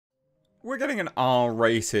We're getting an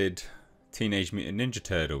R-rated Teenage Mutant Ninja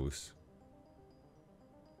Turtles.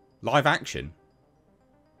 Live action.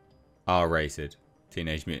 R-rated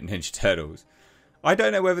Teenage Mutant Ninja Turtles. I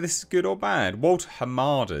don't know whether this is good or bad. Walter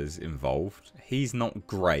Hamada's involved. He's not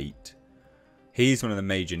great. He's one of the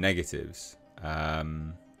major negatives. I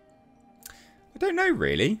don't know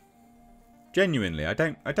really. Genuinely, I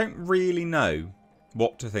don't really know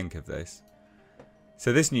what to think of this.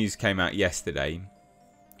 So this news came out yesterday.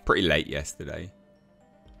 Pretty late yesterday.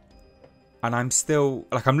 And I'm still,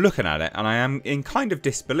 like, I'm looking at it and I am in kind of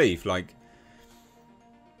disbelief. Like,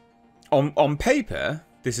 on paper,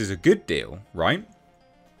 this is a good deal, right?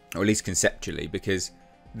 Or at least conceptually, because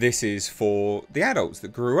this is for the adults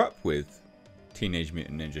that grew up with Teenage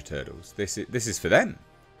Mutant Ninja Turtles. This is for them.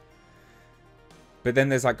 But then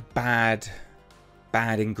there's like bad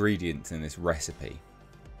ingredients in this recipe.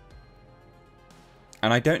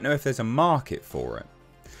 And I don't know if there's a market for it.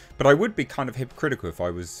 But I would be kind of hypocritical if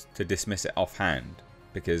I was to dismiss it offhand.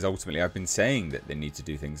 Because ultimately I've been saying that they need to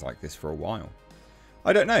do things like this for a while.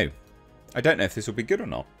 I don't know. I don't know if this will be good or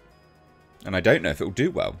not. And I don't know if it will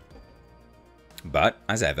do well. But,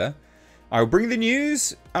 as ever, I will bring the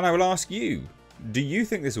news and I will ask you, do you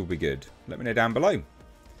think this will be good? Let me know down below.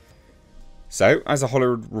 So, as a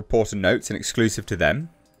Hollywood Reporter notes, and exclusive to them,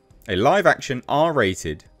 a live-action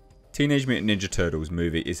R-rated Teenage Mutant Ninja Turtles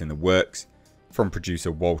movie is in the works from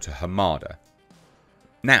producer Walter Hamada.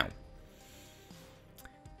 Now,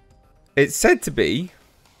 it is said to be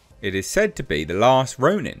the last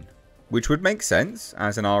Ronin, which would make sense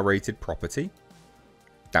as an R-rated property.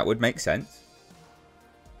 That would make sense.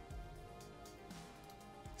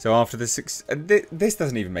 So after the this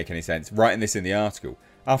doesn't even make any sense. Writing this in the article.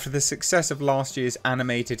 After the success of last year's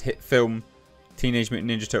animated hit film Teenage Mutant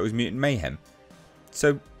Ninja Turtles Mutant Mayhem.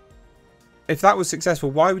 So, if that was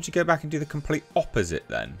successful, why would you go back and do the complete opposite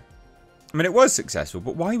then? I mean, it was successful,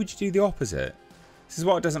 but why would you do the opposite? This is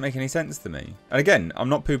what doesn't make any sense to me. And again, I'm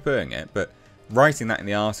not poo-pooing it, but writing that in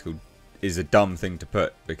the article is a dumb thing to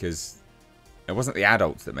put because it wasn't the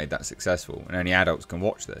adults that made that successful, and only adults can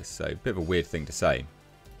watch this, so a bit of a weird thing to say.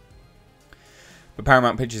 But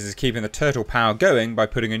Paramount Pictures is keeping the Turtle power going by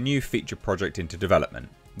putting a new feature project into development.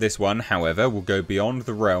 This one, however, will go beyond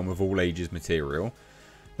the realm of all ages material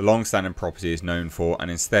the long-standing property is known for and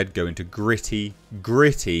instead go into gritty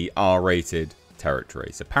R-rated territory.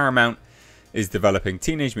 So Paramount is developing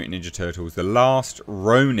Teenage Mutant Ninja Turtles The Last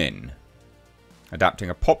Ronin, adapting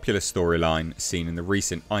a popular storyline seen in the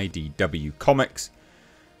recent IDW comics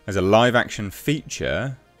as a live-action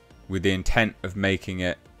feature with the intent of making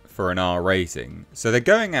it for an R rating. So they're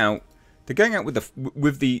going out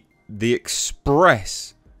with the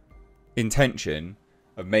express intention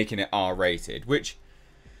of making it R rated, which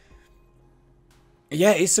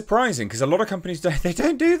yeah, it's surprising because a lot of companies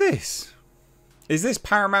don't do this. Is this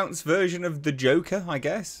Paramount's version of the Joker, I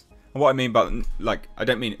guess? And what I mean by, like, I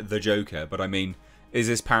don't mean the Joker, but I mean, is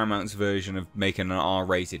this Paramount's version of making an R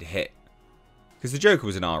rated hit? Because the Joker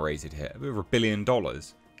was an R rated hit, over $1 billion.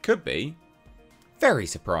 Could be. Very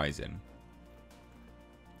surprising.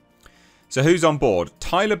 So who's on board?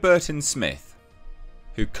 Tyler Burton Smith,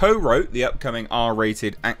 who co-wrote the upcoming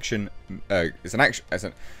R-rated action.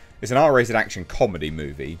 It's an R-rated action comedy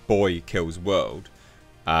movie, Boy Kills World,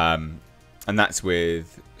 and that's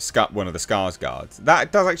with one of the Skarsgårds.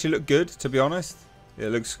 That does actually look good, to be honest. It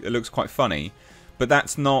looks quite funny, but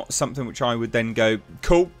that's not something which I would then go,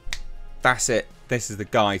 cool, that's it. This is the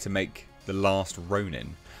guy to make The Last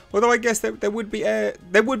Ronin. Although I guess there would be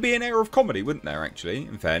an air of comedy, wouldn't there? Actually,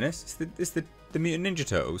 in fairness, it's the Mutant Ninja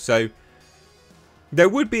Turtles, so there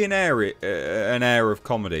would be an air of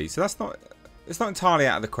comedy. So it's not entirely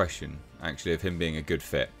out of the question, actually, of him being a good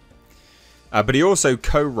fit. But he also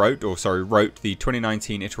wrote the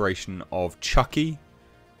 2019 iteration of Chucky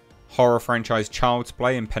horror franchise Child's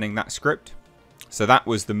Play, and penning that script. So that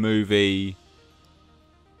was the movie.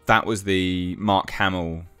 That was the Mark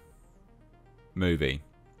Hamill movie.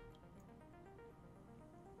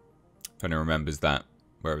 If anyone remembers that,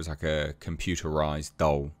 where it was like a computerized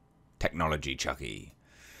doll. Technology Chucky.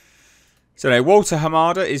 So now, Walter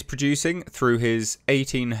Hamada is producing through his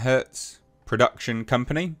 18 Hertz production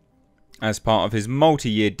company as part of his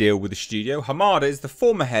multi-year deal with the studio. Hamada is the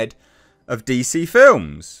former head of DC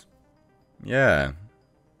Films. Yeah.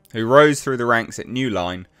 Who rose through the ranks at New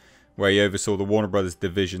Line, where he oversaw the Warner Brothers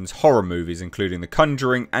division's horror movies, including the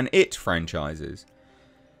Conjuring and It franchises.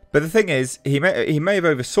 But the thing is, he may have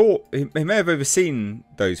overseen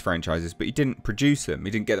those franchises, but he didn't produce them.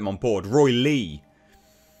 He didn't get them on board. Roy Lee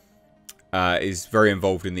is very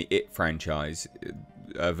involved in the It franchise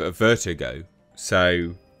of Vertigo.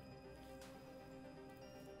 So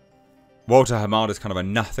Walter Hamada's kind of a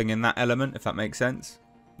nothing in that element, if that makes sense.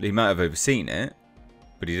 He might have overseen it,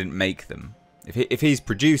 but he didn't make them. If he's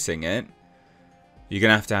producing it, you're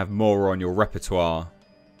going to have more on your repertoire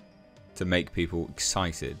to make people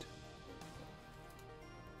excited.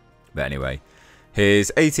 But anyway,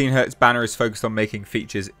 his 18Hz banner is focused on making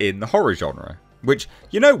features in the horror genre. Which,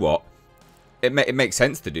 you know what? It makes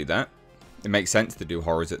sense to do that. It makes sense to do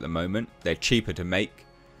horrors at the moment. They're cheaper to make.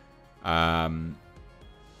 You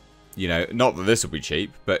know, not that this will be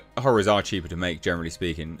cheap, but horrors are cheaper to make, generally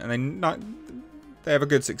speaking. And they have a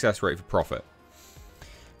good success rate for profit.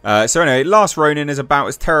 So anyway, Last Ronin is about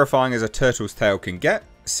as terrifying as a turtle's tale can get,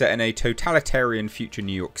 set in a totalitarian future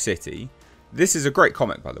New York City. This is a great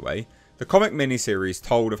comic, by the way. The comic miniseries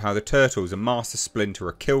told of how the Turtles and Master Splinter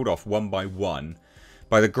are killed off one by one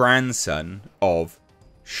by the grandson of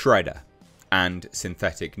Shredder and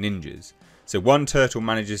synthetic ninjas. So one turtle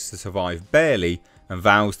manages to survive barely and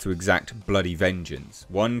vows to exact bloody vengeance.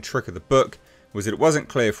 One trick of the book was that it wasn't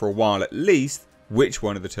clear for a while at least which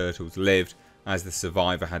one of the turtles lived, as the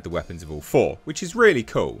survivor had the weapons of all four, which is really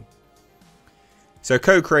cool. So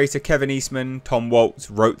co-creator Kevin Eastman, Tom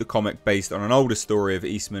Waltz wrote the comic based on an older story of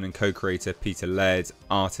Eastman, and co-creator Peter Laird's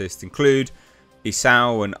artists include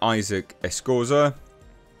Isao and Isaac Escorza,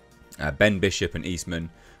 Ben Bishop and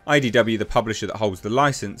Eastman. IDW, the publisher that holds the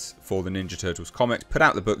license for the Ninja Turtles comics, put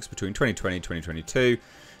out the books between 2020 and 2022,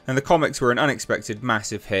 and the comics were an unexpected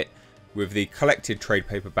massive hit, with the collected trade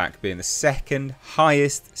paperback being the second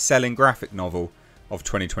highest selling graphic novel of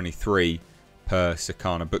 2023 per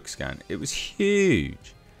Sakana Bookscan. It was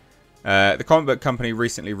huge. The comic book company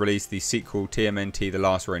recently released the sequel TMNT The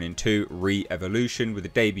Last Ronin 2 Re-Evolution, with a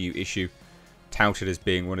debut issue touted as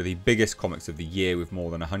being one of the biggest comics of the year, with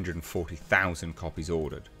more than 140,000 copies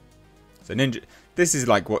ordered. So Ninja, this is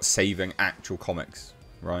like what's saving actual comics,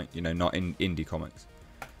 right? You know, not in indie comics.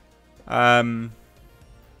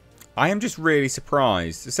 I am just really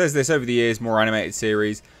surprised. It says this: over the years, more animated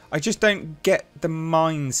series. I just don't get the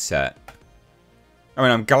mindset. I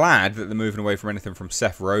mean, I'm glad that they're moving away from anything from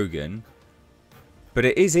Seth Rogen, but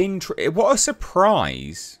it is what a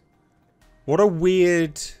surprise! What a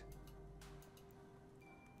weird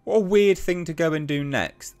thing to go and do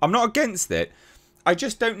next. I'm not against it. I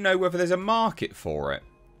just don't know whether there's a market for it,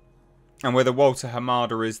 and whether Walter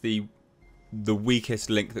Hamada is the weakest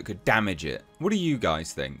link that could damage it. What do you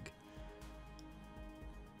guys think?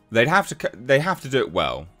 They have to do it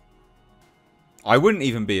well. I wouldn't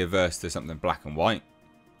even be averse to something black and white,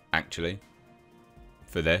 actually,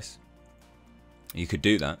 for this. You could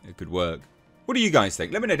do that. It could work. What do you guys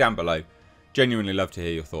think? Let me know down below. Genuinely love to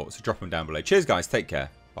hear your thoughts, so drop them down below. Cheers, guys. Take care.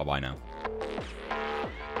 Bye-bye now.